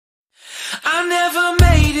I never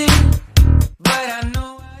made it, but I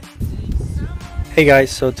know I did. Hey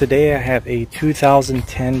guys, so today I have a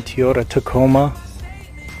 2010 Toyota Tacoma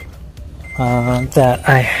that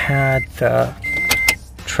I had the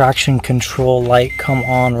traction control light come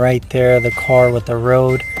on right there, the car with the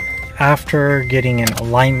road, after getting an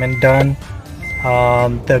alignment done.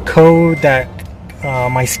 The code that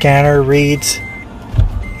my scanner reads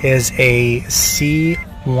is a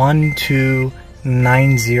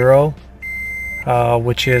C1290,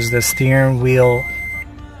 which is the steering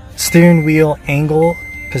wheel angle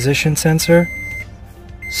position sensor.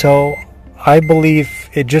 So I believe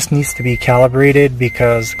it just needs to be calibrated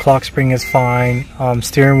because clock spring is fine,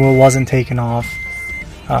 steering wheel wasn't taken off.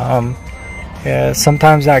 Yeah,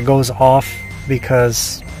 sometimes that goes off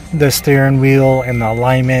because the steering wheel and the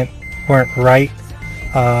alignment weren't right.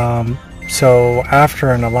 So after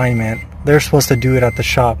an alignment, they're supposed to do it at the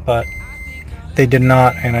shop, but they did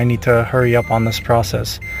not, and I need to hurry up on this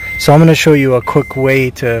process. So I'm going to show you a quick way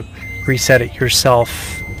to reset it yourself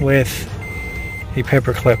with a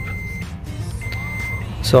paper clip.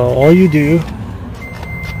 So all you do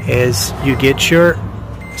is you get your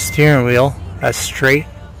steering wheel as straight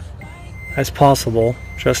as possible,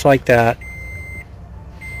 just like that,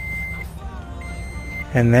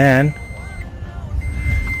 and then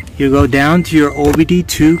you go down to your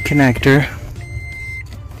OBD2 connector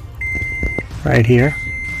right here,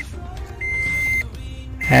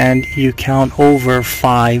 and you count over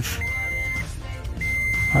 5.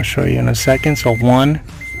 I'll show you in a second. So 1,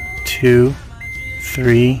 2,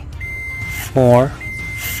 3, 4,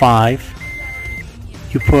 5.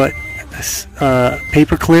 You put a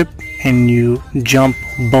paper clip and you jump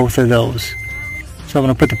both of those. So I'm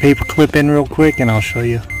going to put the paper clip in real quick and I'll show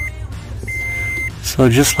you. So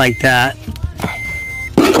just like that.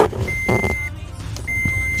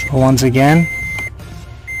 So once again,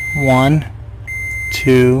 1,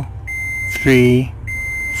 2, 3,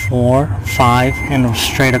 4, 5, and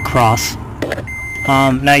straight across.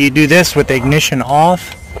 Now you do this with the ignition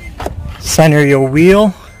off, center your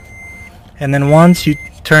wheel, and then once you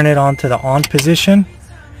turn it on to the on position,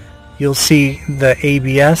 you'll see the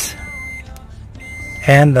ABS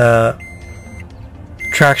and the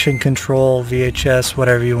traction control, VHS,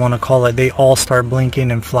 whatever you want to call it, they all start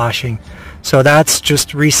blinking and flashing. So that's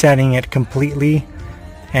just resetting it completely,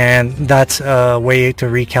 and that's a way to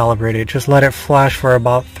recalibrate it. Just let it flash for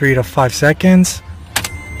about 3 to 5 seconds,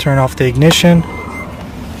 turn off the ignition,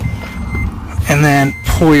 and then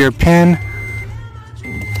pull your pin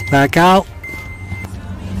back out,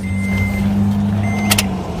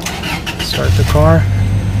 start the car,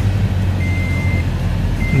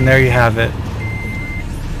 and there you have it.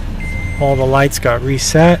 All the lights got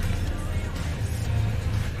reset,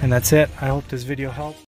 and that's it. I hope this video helped.